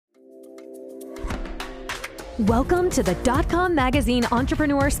Welcome to the DotCom Magazine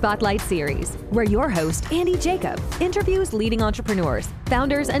Entrepreneur Spotlight Series, where your host, Andy Jacob, interviews leading entrepreneurs,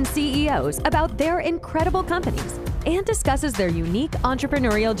 founders, and CEOs about their incredible companies and discusses their unique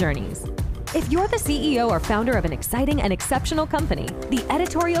entrepreneurial journeys. If you're the CEO or founder of an exciting and exceptional company, the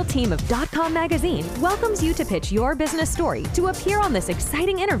editorial team of DotCom Magazine welcomes you to pitch your business story to appear on this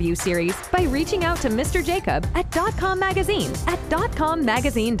exciting interview series by reaching out to Mr. Jacob at DotCom Magazine at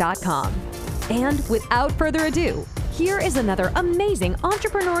dotcommagazine.com. And without further ado, here is another amazing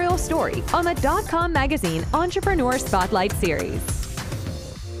entrepreneurial story on the DotCom Magazine Entrepreneur Spotlight Series.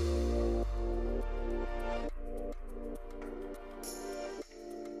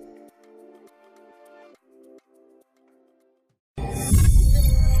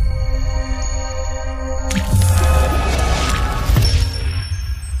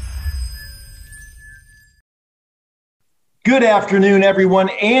 Good afternoon, everyone.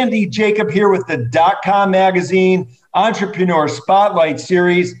 Andy Jacob here with the DotCom Magazine Entrepreneur Spotlight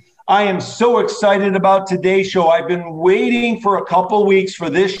Series. I am so excited about today's show. I've been waiting for a couple weeks for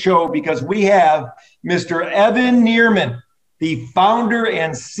this show because we have Mr. Evan Nierman, the founder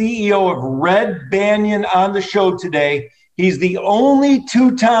and CEO of Red Banyan, on the show today. He's the only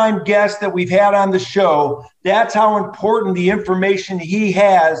two-time guest that we've had on the show. That's how important the information he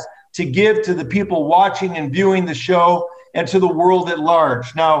has to give to the people watching and viewing the show and to the world at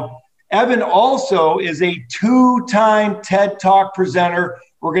large. Now, Evan also is a two-time TED Talk presenter.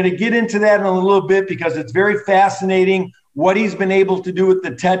 We're going to get into that in a little bit because it's very fascinating what he's been able to do with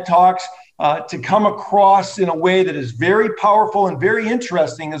the TED Talks to come across in a way that is very powerful and very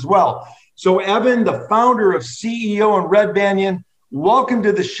interesting as well. So Evan, the founder of CEO and Red Banyan, welcome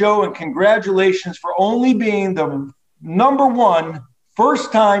to the show and congratulations for only being the number one,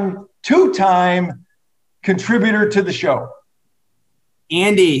 first-time, two-time contributor to the show.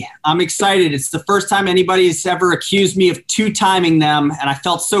 Andy, I'm excited. It's the first time anybody's ever accused me of two-timing them, and I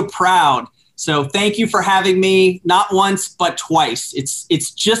felt so proud. So thank you for having me, not once, but twice.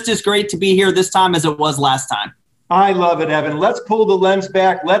 It's just as great to be here this time as it was last time. I love it, Evan. Let's pull the lens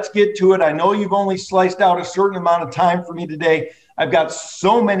back. Let's get to it. I know you've only sliced out a certain amount of time for me today. I've got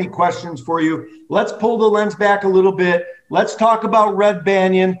so many questions for you. Let's pull the lens back a little bit. Let's talk about Red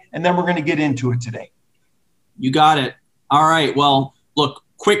Banyan, and then we're going to get into it today. You got it. All right. Well, look,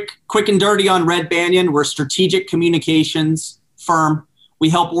 quick and dirty on Red Banyan. We're a strategic communications firm. We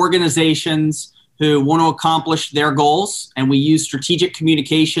help organizations who want to accomplish their goals, and we use strategic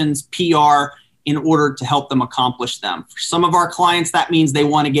communications, PR, in order to help them accomplish them. For some of our clients, that means they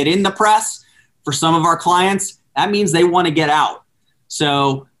want to get in the press. For some of our clients, that means they want to get out.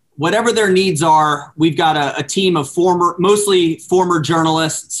 So whatever their needs are, we've got a team of mostly former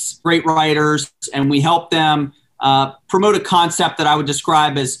journalists, great writers, and we help them promote a concept that I would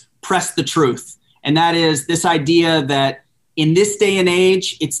describe as press the truth. And that is this idea that in this day and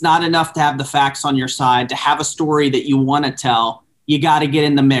age, it's not enough to have the facts on your side. To have a story that you want to tell, you got to get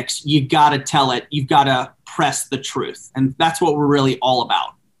in the mix. You got to tell it. You've got to press the truth. And that's what we're really all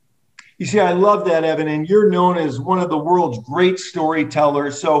about. You see, I love that, Evan, and you're known as one of the world's great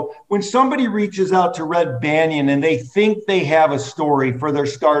storytellers. So when somebody reaches out to Red Banyan and they think they have a story for their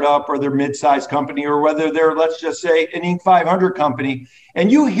startup or their mid-sized company, or whether they're, let's just say, an Inc. 500 company,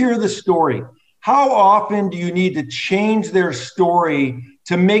 and you hear the story, how often do you need to change their story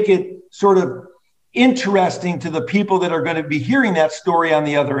to make it sort of interesting to the people that are going to be hearing that story on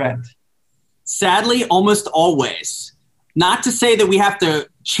the other end? Sadly, almost always. Not to say that we have to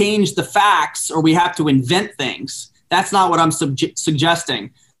change the facts or we have to invent things. That's not what I'm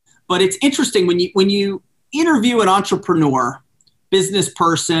suggesting. But it's interesting when you interview an entrepreneur, business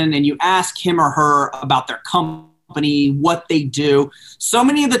person, and you ask him or her about their company, what they do, so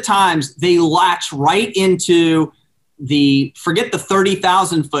many of the times they latch right into forget the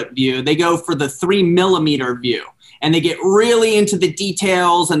 30,000 foot view. They go for the 3 millimeter view. And they get really into the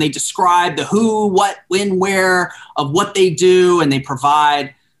details and they describe the who, what, when, where of what they do. And they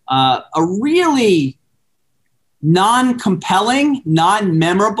provide a really non-compelling,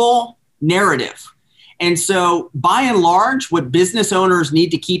 non-memorable narrative. And so by and large, what business owners need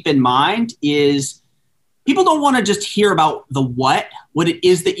to keep in mind is people don't want to just hear about the what it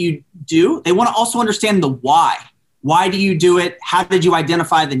is that you do. They want to also understand the why. Why do you do it? How did you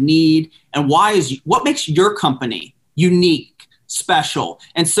identify the need? And what makes your company unique, special?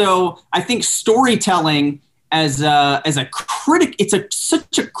 And so I think storytelling as a critic, it's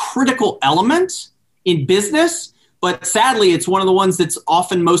such a critical element in business, but sadly, it's one of the ones that's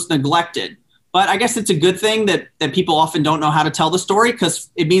often most neglected. But I guess it's a good thing that people often don't know how to tell the story,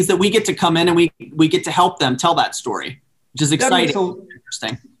 because it means that we get to come in and we get to help them tell that story, which is exciting and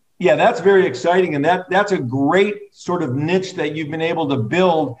interesting. Yeah, that's very exciting. And that's a great sort of niche that you've been able to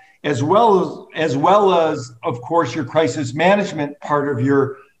build, as well as, of course, your crisis management part of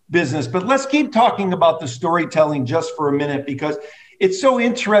your business. But let's keep talking about the storytelling just for a minute, because it's so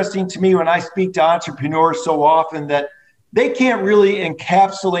interesting to me when I speak to entrepreneurs so often that they can't really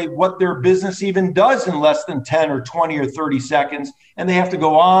encapsulate what their business even does in less than 10 or 20 or 30 seconds. And they have to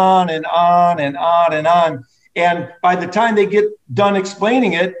go on and on and on and on. And by the time they get done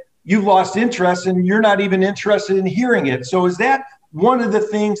explaining it, you've lost interest and you're not even interested in hearing it. So is that one of the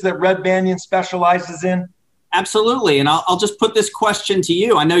things that Red Banyan specializes in? Absolutely. And I'll just put this question to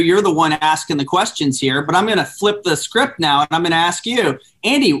you. I know you're the one asking the questions here, but I'm going to flip the script now and I'm going to ask you,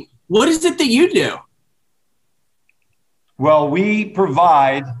 Andy, what is it that you do? Well, we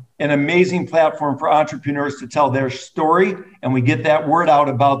provide an amazing platform for entrepreneurs to tell their story, and we get that word out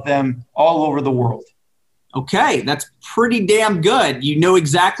about them all over the world. Okay, that's pretty damn good. You know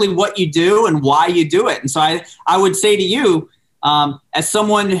exactly what you do and why you do it. And so I would say to you, as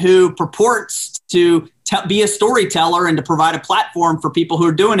someone who purports to be a storyteller and to provide a platform for people who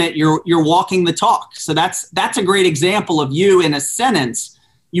are doing it, you're walking the talk. So that's a great example of you in a sentence.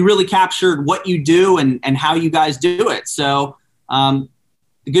 You really captured what you do and how you guys do it. So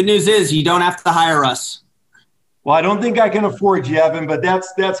the good news is you don't have to hire us. Well, I don't think I can afford you, Evan, but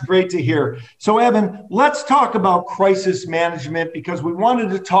that's great to hear. So, Evan, let's talk about crisis management, because we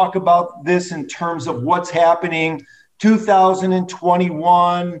wanted to talk about this in terms of what's happening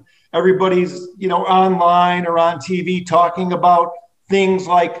 2021. Everybody's, online or on TV talking about things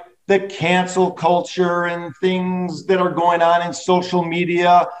like the cancel culture and things that are going on in social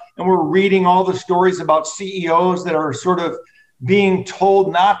media. And we're reading all the stories about CEOs that are sort of being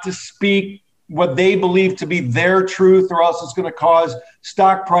told not to speak what they believe to be their truth, or else it's going to cause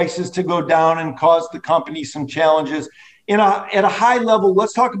stock prices to go down and cause the company some challenges. At a high level,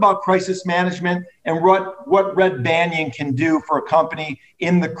 let's talk about crisis management and what Red Banyan can do for a company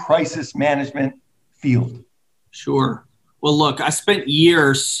in the crisis management field. Sure. Well, look, I spent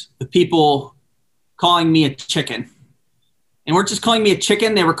years with people calling me a chicken. And weren't just calling me a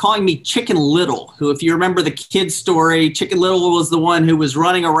chicken, they were calling me Chicken Little, who, if you remember the kid's story, Chicken Little was the one who was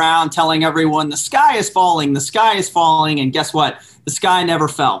running around telling everyone the sky is falling, the sky is falling. And guess what? The sky never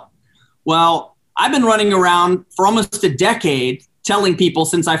fell. Well, I've been running around for almost a decade telling people,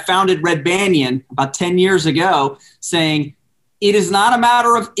 since I founded Red Banyan about 10 years ago, saying it is not a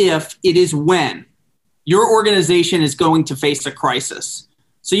matter of if, it is when your organization is going to face a crisis.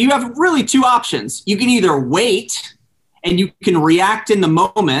 So you have really two options. You can either wait and you can react in the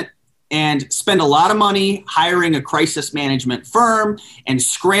moment and spend a lot of money hiring a crisis management firm and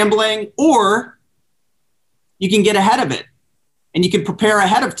scrambling, or you can get ahead of it and you can prepare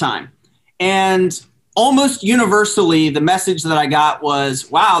ahead of time. And almost universally, the message that I got was,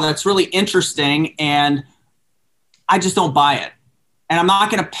 wow, that's really interesting. And I just don't buy it. And I'm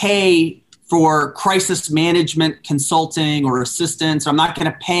not going to pay for crisis management consulting or assistance. I'm not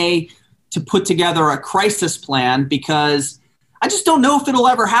going to pay to put together a crisis plan because I just don't know if it'll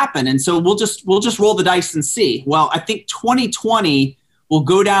ever happen. And so we'll just roll the dice and see. Well, I think 2020 will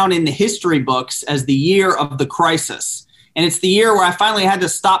go down in the history books as the year of the crisis. And it's the year where I finally had to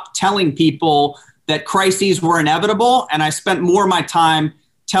stop telling people that crises were inevitable. And I spent more of my time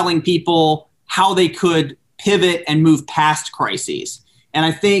telling people how they could pivot and move past crises. And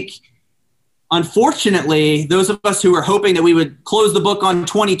I think, unfortunately, those of us who were hoping that we would close the book on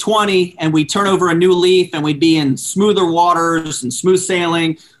 2020 and we'd turn over a new leaf and we'd be in smoother waters and smooth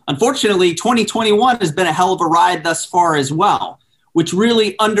sailing, unfortunately, 2021 has been a hell of a ride thus far as well, which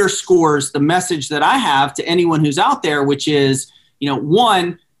really underscores the message that I have to anyone who's out there, which is,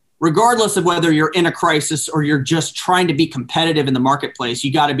 one, regardless of whether you're in a crisis or you're just trying to be competitive in the marketplace,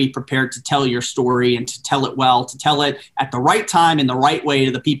 you got to be prepared to tell your story and to tell it well, to tell it at the right time in the right way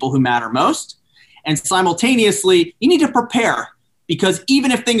to the people who matter most. And simultaneously, you need to prepare, because even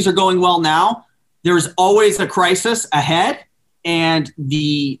if things are going well now, there's always a crisis ahead. And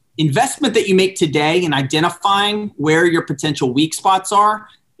the investment that you make today in identifying where your potential weak spots are,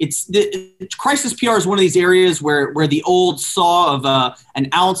 crisis PR is one of these areas where the old saw of an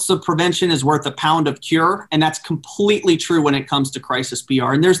ounce of prevention is worth a pound of cure. And that's completely true when it comes to crisis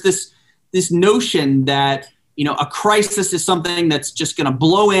PR. And there's this notion that a crisis is something that's just going to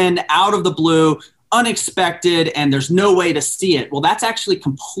blow in out of the blue, unexpected, and there's no way to see it. Well, that's actually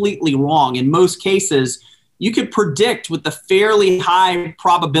completely wrong. In most cases, you could predict with a fairly high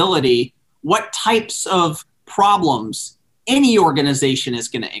probability what types of problems any organization is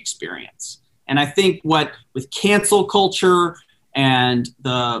going to experience. And I think with cancel culture and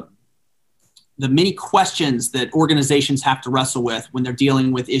the the many questions that organizations have to wrestle with when they're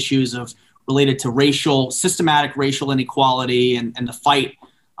dealing with issues related to systematic racial inequality and the fight,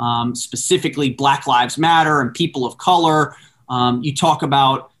 specifically Black Lives Matter and people of color. You talk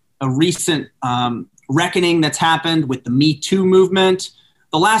about a recent reckoning that's happened with the Me Too movement.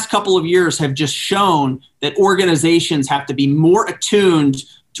 The last couple of years have just shown that organizations have to be more attuned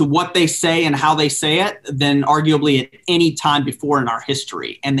to what they say and how they say it than arguably at any time before in our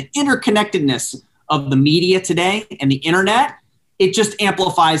history. And the interconnectedness of the media today and the internet, it just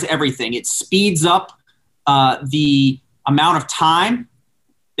amplifies everything. It speeds up the amount of time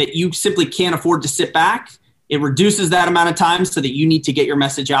that you simply can't afford to sit back. It reduces that amount of time so that you need to get your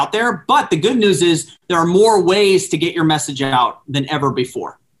message out there. But the good news is there are more ways to get your message out than ever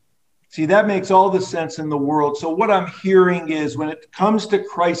before. See, that makes all the sense in the world. So what I'm hearing is when it comes to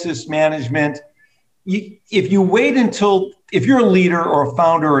crisis management, if you wait if you're a leader or a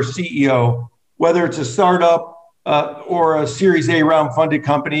founder or a CEO, whether it's a startup or a Series A round funded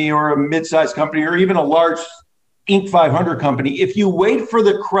company or a mid-sized company or even a large Inc. 500 company, if you wait for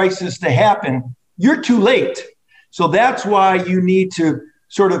the crisis to happen, you're too late. So that's why you need to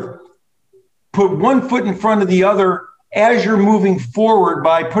sort of put one foot in front of the other as you're moving forward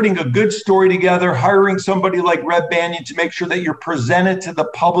by putting a good story together, hiring somebody like Red Banyan to make sure that you're presented to the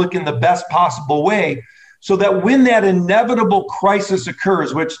public in the best possible way so that when that inevitable crisis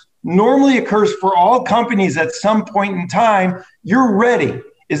occurs, which normally occurs for all companies at some point in time, you're ready.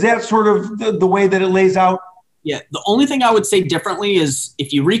 Is that sort of the way that it lays out? Yeah. The only thing I would say differently is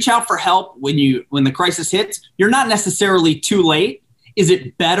if you reach out for help when the crisis hits, you're not necessarily too late. Is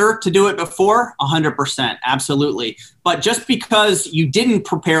it better to do it before? 100%. Absolutely. But just because you didn't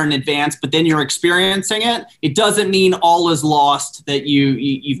prepare in advance, but then you're experiencing it, it doesn't mean all is lost, that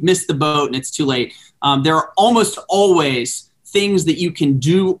you've missed the boat and it's too late. There are almost always things that you can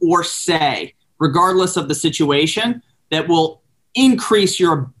do or say, regardless of the situation, that will increase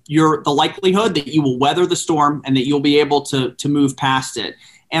the likelihood that you will weather the storm and that you'll be able to move past it.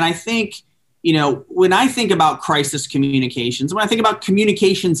 And I think, when I think about crisis communications, when I think about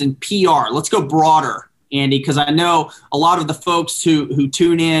communications and PR, let's go broader, Andy, because I know a lot of the folks who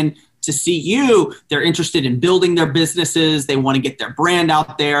tune in to see you, they're interested in building their businesses. They want to get their brand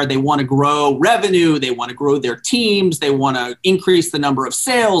out there. They want to grow revenue. They want to grow their teams. They want to increase the number of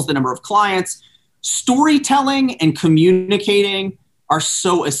sales, the number of clients. Storytelling and communicating are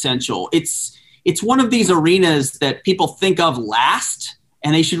so essential. It's one of these arenas that people think of last,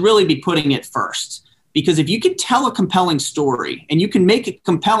 and they should really be putting it first. Because if you can tell a compelling story and you can make a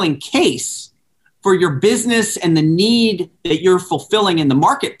compelling case for your business and the need that you're fulfilling in the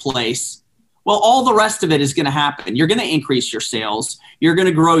marketplace, well, all the rest of it is going to happen. You're going to increase your sales. You're going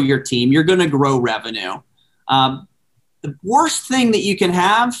to grow your team. You're going to grow revenue. The worst thing that you can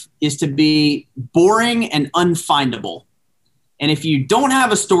have is to be boring and unfindable. And if you don't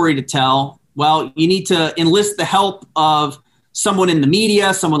have a story to tell, well, you need to enlist the help of someone in the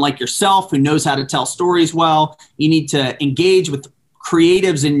media, someone like yourself who knows how to tell stories well. You need to engage with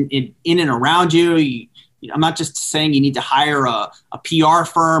creatives in and around you. I'm not just saying you need to hire a PR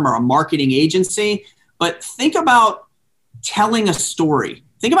firm or a marketing agency, but think about telling a story.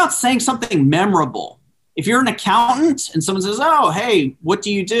 Think about saying something memorable. If you're an accountant and someone says, oh, hey, what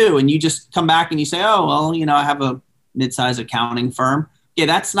do you do? And you just come back and you say, oh, well, I have a mid-sized accounting firm. Yeah,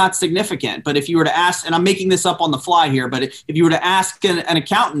 that's not significant. But if you were to ask, and I'm making this up on the fly here, but if you were to ask an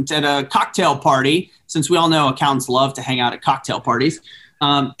accountant at a cocktail party, since we all know accountants love to hang out at cocktail parties,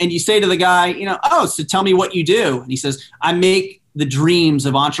 and you say to the guy, oh, so tell me what you do. And he says, I make the dreams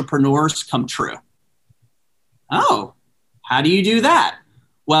of entrepreneurs come true. Oh, how do you do that?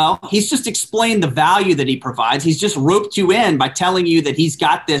 Well, he's just explained the value that he provides. He's just roped you in by telling you that he's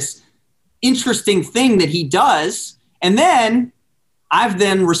got this interesting thing that he does. And then I've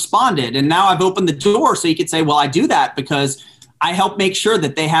then responded, and now I've opened the door so you could say, well, I do that because I help make sure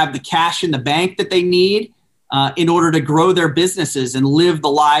that they have the cash in the bank that they need in order to grow their businesses and live the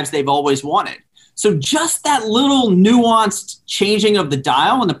lives they've always wanted. So just that little nuanced changing of the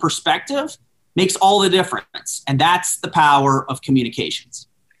dial and the perspective makes all the difference. And that's the power of communications.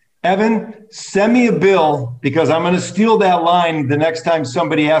 Evan, send me a bill because I'm going to steal that line the next time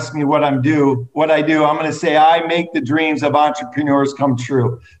somebody asks me what I do. I'm going to say, I make the dreams of entrepreneurs come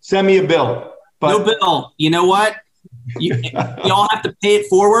true. Send me a bill. But no bill. You know what? You all have to pay it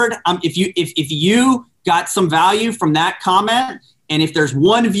forward. If you got some value from that comment, and if there's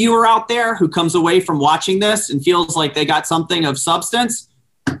one viewer out there who comes away from watching this and feels like they got something of substance,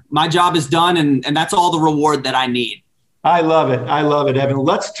 my job is done, and that's all the reward that I need. I love it. I love it, Evan.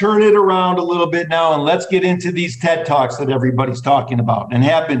 Let's turn it around a little bit now, and let's get into these TED Talks that everybody's talking about and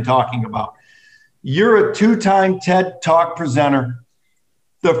have been talking about. You're a two-time TED Talk presenter.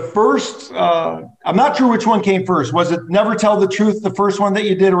 The first, I'm not sure which one came first. Was it Never Tell the Truth, the first one that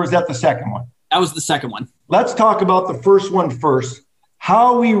you did, or was that the second one? That was the second one. Let's talk about the first one first.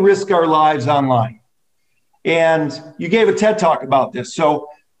 How we risk our lives online. And you gave a TED Talk about this. So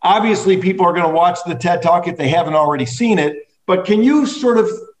obviously people are going to watch the TED Talk if they haven't already seen it. But can you sort of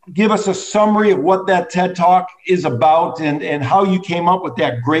give us a summary of what that TED Talk is about and how you came up with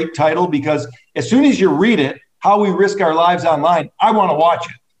that great title? Because as soon as you read it, How We Risk Our Lives Online, I want to watch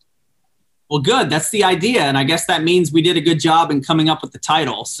it. Well, good. That's the idea. And I guess that means we did a good job in coming up with the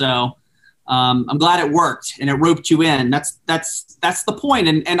title. So I'm glad it worked and it roped you in. That's the point.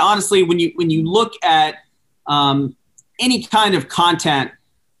 And honestly, when you look at any kind of content,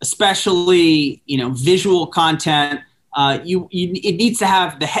 especially visual content, it needs to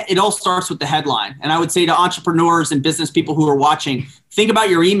have it all starts with the headline. And I would say to entrepreneurs and business people who are watching, think about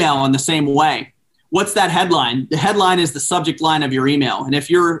your email in the same way. What's that headline? The headline is the subject line of your email. And if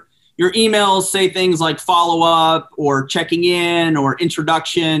your emails say things like follow up or checking in or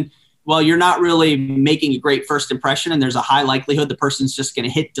introduction, well, you're not really making a great first impression, and there's a high likelihood the person's just going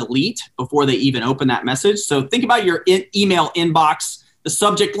to hit delete before they even open that message. So think about your email inbox, the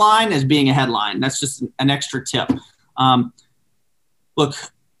subject line as being a headline. That's just an extra tip. Look,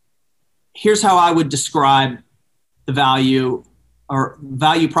 here's how I would describe the value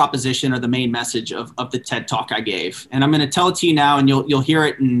proposition or the main message of the TED Talk I gave. And I'm going to tell it to you now, and you'll hear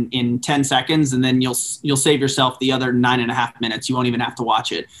it in 10 seconds, and then you'll save yourself the other 9.5 minutes. You won't even have to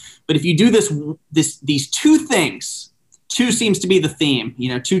watch it. But if you do these two things, two seems to be the theme,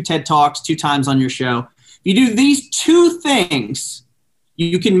 two TED Talks, 2 times on your show. If you do these 2 things,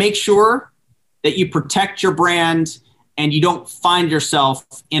 you can make sure that you protect your brand and you don't find yourself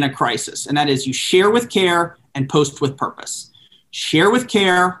in a crisis. And that is, you share with care and post with purpose. Share with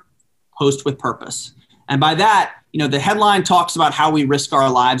care, post with purpose. And by that, the headline talks about how we risk our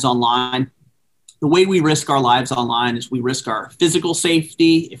lives online. The way we risk our lives online is we risk our physical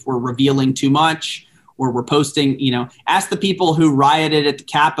safety if we're revealing too much, or we're posting, ask the people who rioted at the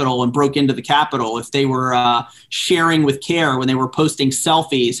Capitol and broke into the Capitol if they were sharing with care when they were posting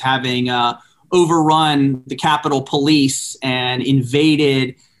selfies, having overrun the Capitol Police and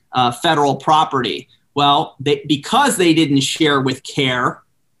invaded federal property. Well, because they didn't share with care,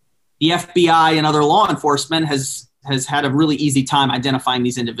 the FBI and other law enforcement has had a really easy time identifying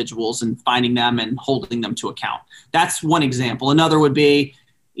these individuals and finding them and holding them to account. That's one example. Another would be,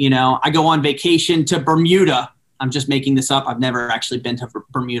 I go on vacation to Bermuda. I'm just making this up. I've never actually been to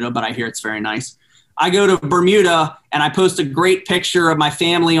Bermuda, but I hear it's very nice. I go to Bermuda and I post a great picture of my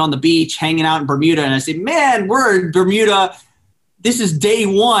family on the beach hanging out in Bermuda. And I say, man, we're in Bermuda. This is day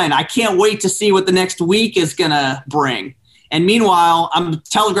 1. I can't wait to see what the next week is going to bring. And meanwhile, I'm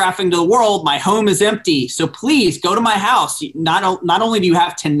telegraphing to the world, my home is empty. So please go to my house. Not only do you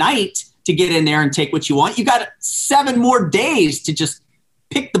have tonight to get in there and take what you want, you got 7 more days to just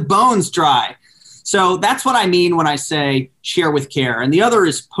pick the bones dry. So that's what I mean when I say share with care. And the other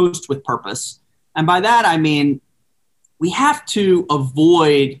is post with purpose. And by that, I mean, we have to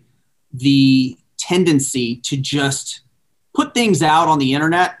avoid the tendency to just put things out on the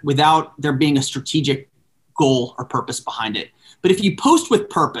internet without there being a strategic goal or purpose behind it. But if you post with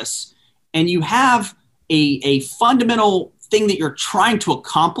purpose and you have a fundamental thing that you're trying to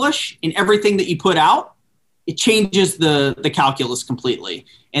accomplish in everything that you put out, it changes the calculus completely.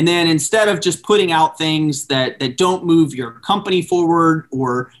 And then instead of just putting out things that don't move your company forward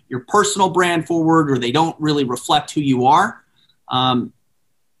or your personal brand forward, or they don't really reflect who you are,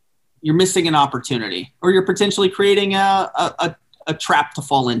 you're missing an opportunity, or you're potentially creating a trap to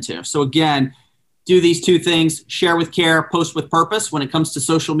fall into. So again, do these 2 things: share with care, post with purpose. When it comes to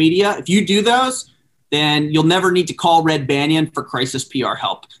social media, if you do those, then you'll never need to call Red Banyan for crisis PR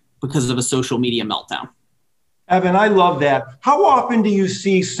help because of a social media meltdown. Evan, I love that. How often do you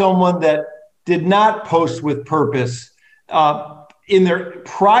see someone that did not post with purpose in their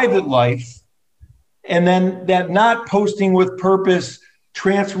private life, and then that not posting with purpose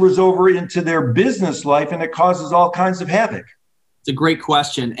transfers over into their business life and it causes all kinds of havoc? It's a great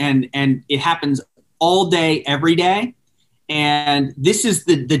question. And it happens all day, every day. And this is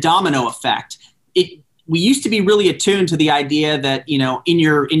the domino effect. We used to be really attuned to the idea that, in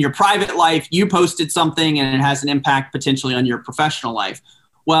your private life, you posted something and it has an impact potentially on your professional life.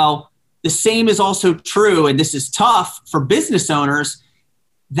 Well, the same is also true, and this is tough for business owners.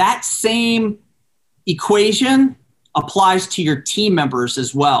 That same equation applies to your team members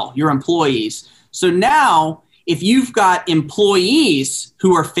as well, your employees. So now, if you've got employees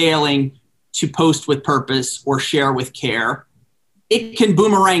who are failing to post with purpose or share with care, it can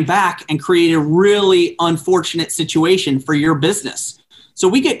boomerang back and create a really unfortunate situation for your business. So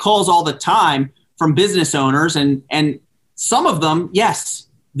we get calls all the time from business owners, and some of them, yes,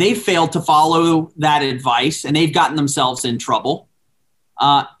 they failed to follow that advice and they've gotten themselves in trouble.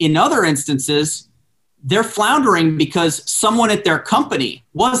 In other instances, they're floundering because someone at their company,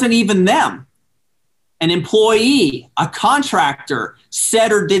 wasn't even them, an employee, a contractor,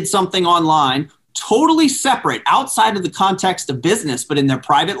 said or did something online totally separate outside of the context of business, but in their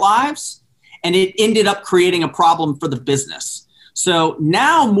private lives, and it ended up creating a problem for the business. So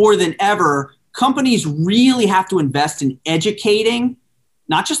now more than ever, companies really have to invest in educating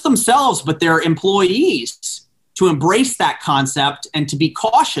not just themselves, but their employees to embrace that concept and to be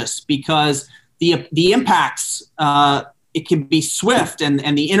cautious, because the impacts, it can be swift,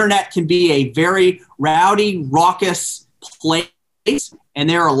 and the internet can be a very rowdy, raucous place. And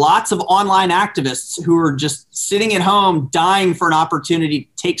there are lots of online activists who are just sitting at home dying for an opportunity to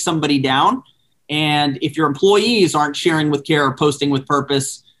take somebody down. And if your employees aren't sharing with care or posting with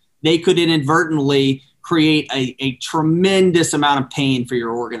purpose, they could inadvertently create a tremendous amount of pain for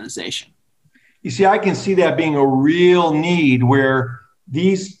your organization. You see, I can see that being a real need where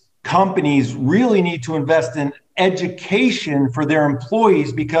these companies really need to invest in education for their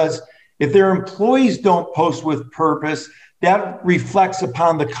employees, because if their employees don't post with purpose, that reflects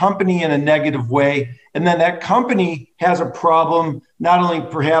upon the company in a negative way. And then that company has a problem, not only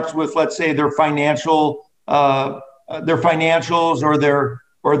perhaps with, let's say, their financials or their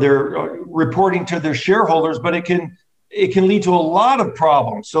reporting to their shareholders, but it can lead to a lot of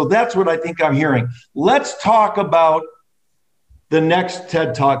problems. So that's what I think I'm hearing. Let's talk about the next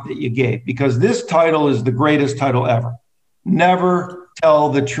TED Talk that you gave, because this title is the greatest title ever. Never Tell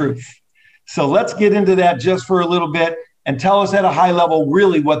the Truth. So let's get into that just for a little bit and tell us at a high level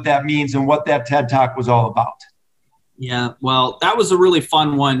really what that means and what that TED Talk was all about. Yeah, well, that was a really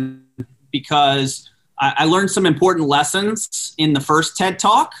fun one because I learned some important lessons in the first TED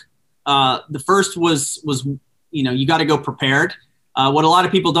Talk. The first was you got to go prepared. What a lot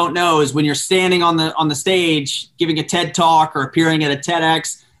of people don't know is when you're standing on the stage giving a TED Talk or appearing at a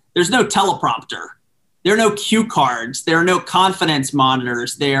TEDx, there's no teleprompter. There are no cue cards. There are no confidence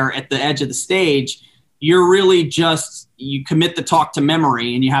monitors there at the edge of the stage. You're really you commit the talk to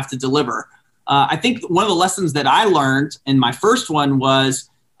memory and you have to deliver. I think one of the lessons that I learned in my first one was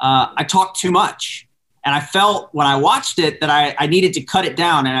I talked too much. And I felt when I watched it that I needed to cut it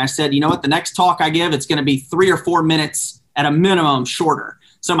down. And I said, you know what, the next talk I give, it's going to be 3 or 4 minutes at a minimum shorter.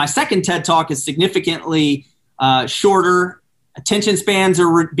 So my second TED Talk is significantly shorter. Attention spans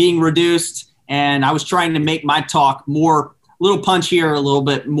are being reduced. And I was trying to make my talk a little punchier, a little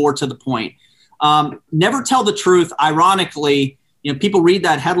bit more to the point. Never Tell the Truth. Ironically, people read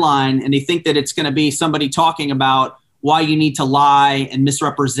that headline and they think that it's going to be somebody talking about why you need to lie and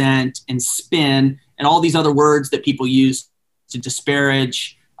misrepresent and spin and all these other words that people use to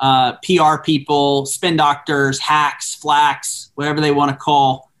disparage PR people, spin doctors, hacks, flacks, whatever they want to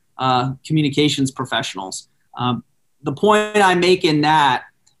call communications professionals. The point I make in that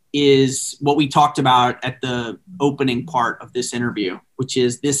is what we talked about at the opening part of this interview, which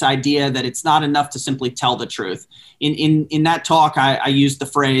is this idea that it's not enough to simply tell the truth. In that talk, I used the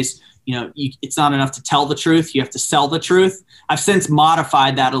phrase, it's not enough to tell the truth. You have to sell the truth. I've since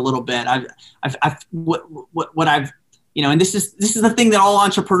modified that a little bit. And this is the thing that all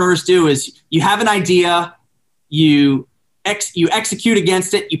entrepreneurs do is you have an idea, you execute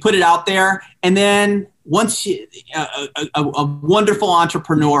against it, you put it out there, and then once a wonderful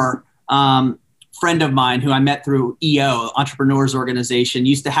entrepreneur friend of mine who I met through EO, Entrepreneurs Organization,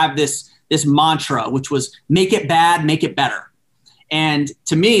 used to have this mantra, which was make it bad, make it better. And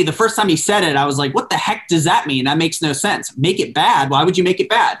to me, the first time he said it, I was like, what the heck does that mean? That makes no sense. Make it bad. Why would you make it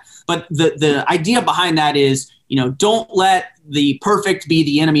bad? But the idea behind that is, don't let the perfect be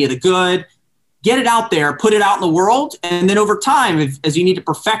the enemy of the good. Get it out there, put it out in the world. And then over time, as you need to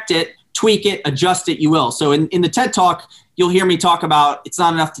perfect it, tweak it, adjust it, you will. So in the TED Talk, you'll hear me talk about it's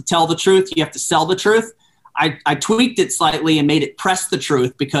not enough to tell the truth. You have to sell the truth. I tweaked it slightly and made it press the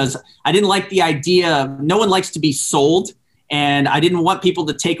truth because I didn't like the idea. No one likes to be sold. And I didn't want people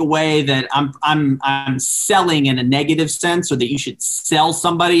to take away that I'm selling in a negative sense, or that you should sell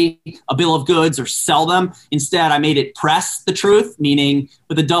somebody a bill of goods or sell them. Instead, I made it press the truth, meaning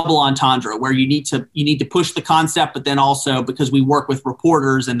with a double entendre, where you need to push the concept, but then also because we work with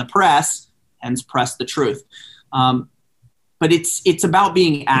reporters and the press, hence press the truth. But it's about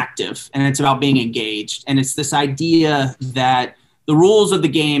being active and it's about being engaged, and it's this idea that the rules of the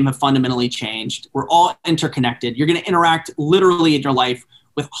game have fundamentally changed. We're all interconnected. You're going to interact literally in your life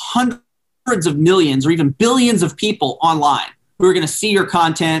with hundreds of millions or even billions of people online who are going to see your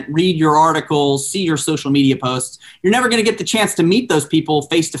content, read your articles, see your social media posts. You're never going to get the chance to meet those people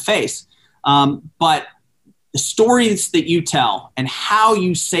face to face. But the stories that you tell and how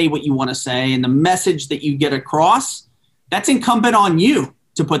you say what you want to say and the message that you get across, that's incumbent on you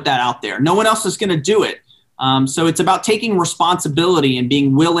to put that out there. No one else is going to do it. So it's about taking responsibility and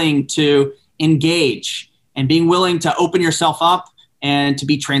being willing to engage and being willing to open yourself up and to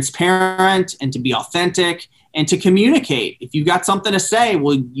be transparent and to be authentic and to communicate. If you've got something to say,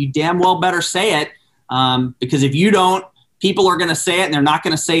 well, you damn well better say it, because if you don't, people are going to say it and they're not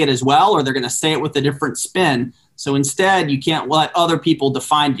going to say it as well, or they're going to say it with a different spin. So instead, you can't let other people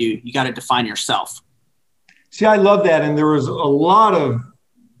define you. You got to define yourself. See, I love that. And there was a lot of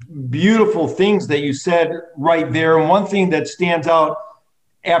beautiful things that you said right there. And one thing that stands out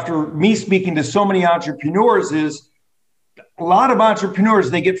after me speaking to so many entrepreneurs is a lot of entrepreneurs,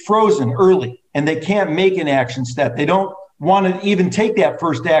 they get frozen early and they can't make an action step. They don't want to even take that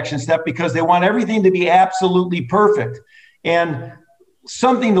first action step because they want everything to be absolutely perfect. And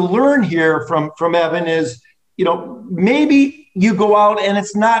something to learn here from Evan is, maybe you go out and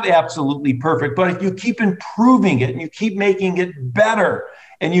it's not absolutely perfect, but if you keep improving it and you keep making it better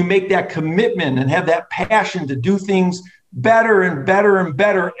and you make that commitment and have that passion to do things better and better and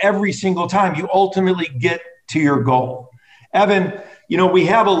better every single time, you ultimately get to your goal. Evan, we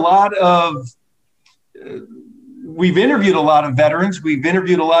have we've interviewed a lot of veterans. We've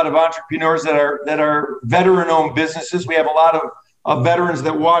interviewed a lot of entrepreneurs that are veteran-owned businesses. We have a lot of veterans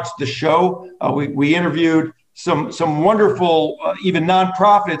that watch the show. We interviewed some wonderful, even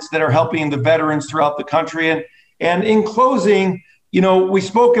nonprofits that are helping the veterans throughout the country. And in closing, we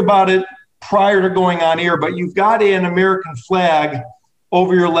spoke about it prior to going on air, but you've got an American flag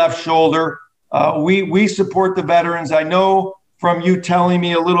over your left shoulder. We support the veterans. I know from you telling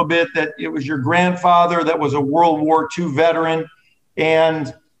me a little bit that it was your grandfather that was a World War II veteran.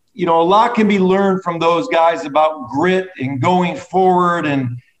 And, a lot can be learned from those guys about grit and going forward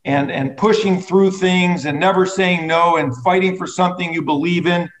and pushing through things and never saying no and fighting for something you believe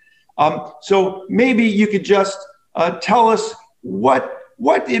in. So maybe you could just tell us what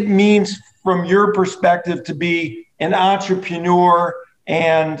it means from your perspective to be an entrepreneur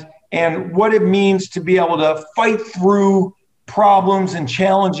and what it means to be able to fight through problems and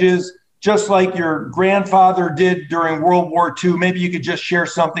challenges, just like your grandfather did during World War II. Maybe you could just share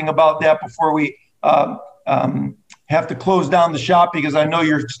something about that before we have to close down the shop, because I know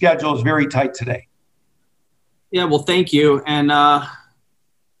your schedule is very tight today. Yeah, well, thank you. And,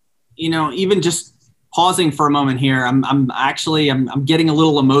 even just pausing for a moment here, I'm getting a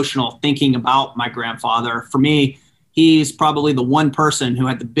little emotional thinking about my grandfather. For me, he's probably the one person who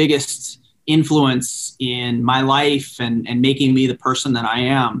had the biggest influence in my life and making me the person that I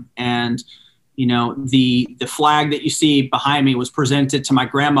am. And, the flag that you see behind me was presented to my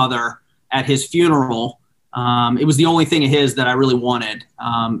grandmother at his funeral. It was the only thing of his that I really wanted.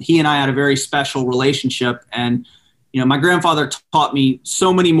 He and I had a very special relationship, and, my grandfather taught me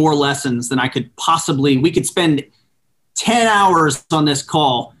so many more lessons than we could spend 10 hours on this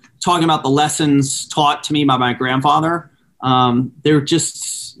call talking about the lessons taught to me by my grandfather. They're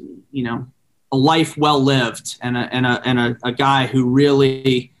just, a life well lived and a guy who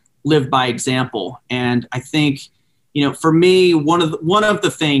really lived by example. And I think, for me, one of the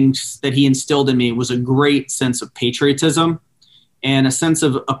things that he instilled in me was a great sense of patriotism and a sense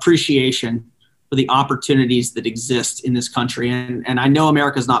of appreciation for the opportunities that exist in this country. And I know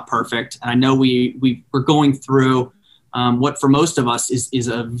America's not perfect. And I know we're going through what for most of us is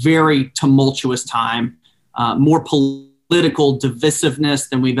a very tumultuous time, more political divisiveness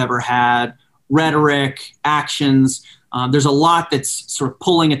than we've ever had, rhetoric, actions. There's a lot that's sort of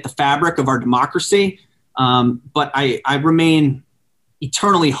pulling at the fabric of our democracy. But I remain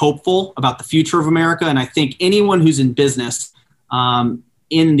eternally hopeful about the future of America. And I think anyone who's in business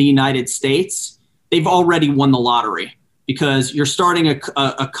in the United States, they've already won the lottery, because you're starting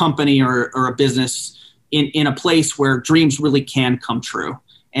a company or a business in a place where dreams really can come true.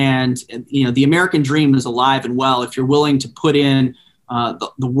 And, the American dream is alive and well. If you're willing to put in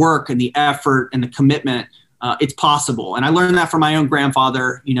the work and the effort and the commitment, it's possible. And I learned that from my own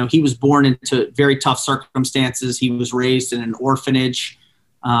grandfather. He was born into very tough circumstances. He was raised in an orphanage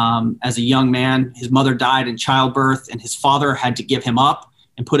as a young man. His mother died in childbirth, and his father had to give him up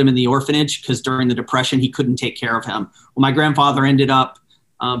and put him in the orphanage because during the Depression, he couldn't take care of him. Well, my grandfather ended up,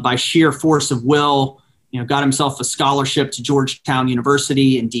 by sheer force of will, got himself a scholarship to Georgetown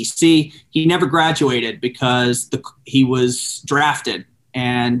University in DC. He never graduated because he was drafted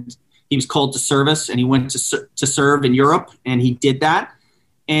and he was called to service, and he went to serve in Europe, and he did that.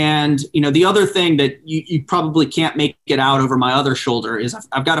 And, the other thing that you probably can't make it out over my other shoulder is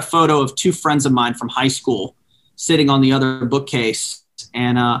I've got a photo of two friends of mine from high school sitting on the other bookcase.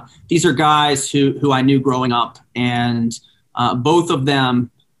 And these are guys who I knew growing up. And both of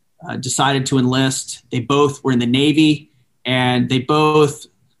them decided to enlist. They both were in the Navy, and they both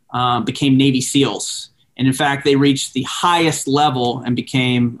became Navy SEALs. And in fact, they reached the highest level and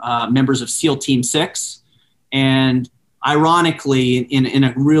became members of SEAL Team 6. And ironically, in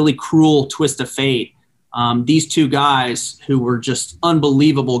a really cruel twist of fate, these two guys who were just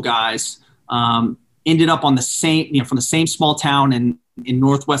unbelievable guys ended up on the same, from the same small town in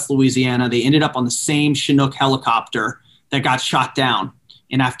Northwest Louisiana. They ended up on the same Chinook helicopter that got shot down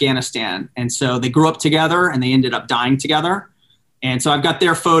in Afghanistan. And so they grew up together and they ended up dying together. And so I've got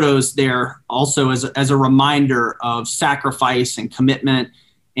their photos there also as a reminder of sacrifice and commitment.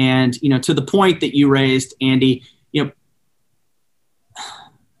 And, to the point that you raised, Andy,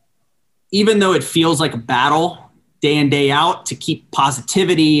 even though it feels like a battle day in, day out to keep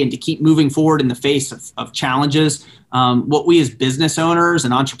positivity and to keep moving forward in the face of challenges, what we as business owners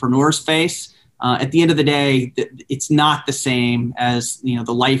and entrepreneurs face, at the end of the day, it's not the same as, the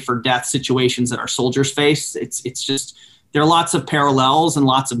life or death situations that our soldiers face. It's just, there are lots of parallels and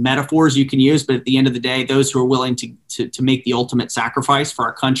lots of metaphors you can use, but at the end of the day, those who are willing to make the ultimate sacrifice for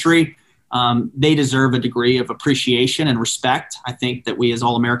our country, they deserve a degree of appreciation and respect, I think, that we as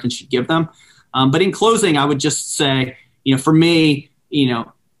all Americans should give them. But in closing, I would just say, for me,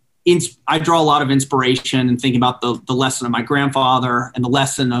 I draw a lot of inspiration in thinking about the lesson of my grandfather and the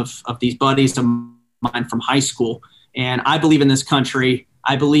lesson of these buddies of mine from high school. And I believe in this country.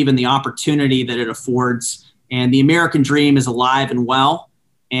 I believe in the opportunity that it affords. And the American dream is alive and well.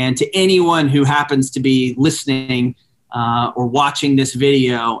 And to anyone who happens to be listening or watching this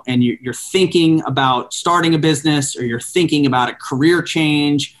video and you're thinking about starting a business or you're thinking about a career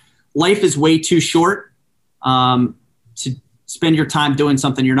change, life is way too short to spend your time doing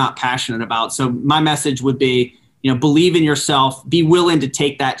something you're not passionate about. So my message would be, believe in yourself, be willing to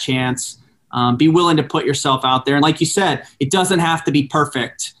take that chance, be willing to put yourself out there. And like you said, it doesn't have to be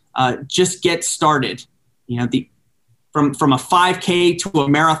perfect. Just get started. From a 5K to a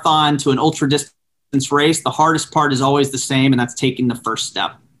marathon to an ultra distance race, the hardest part is always the same, and that's taking the first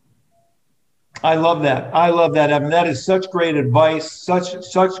step. I love that. I love that, Evan. That is such great advice,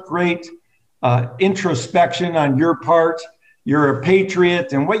 such great introspection on your part. You're a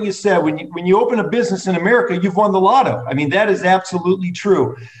patriot. And what you said, when you open a business in America, you've won the lotto. I mean, that is absolutely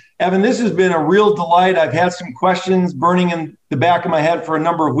true. Evan, this has been a real delight. I've had some questions burning in the back of my head for a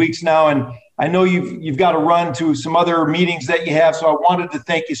number of weeks now, and I know you've got to run to some other meetings that you have. So I wanted to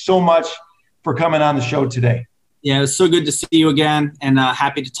thank you so much for coming on the show today. Yeah, it was so good to see you again, and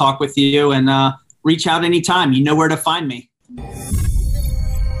happy to talk with you, and reach out anytime. You know where to find me.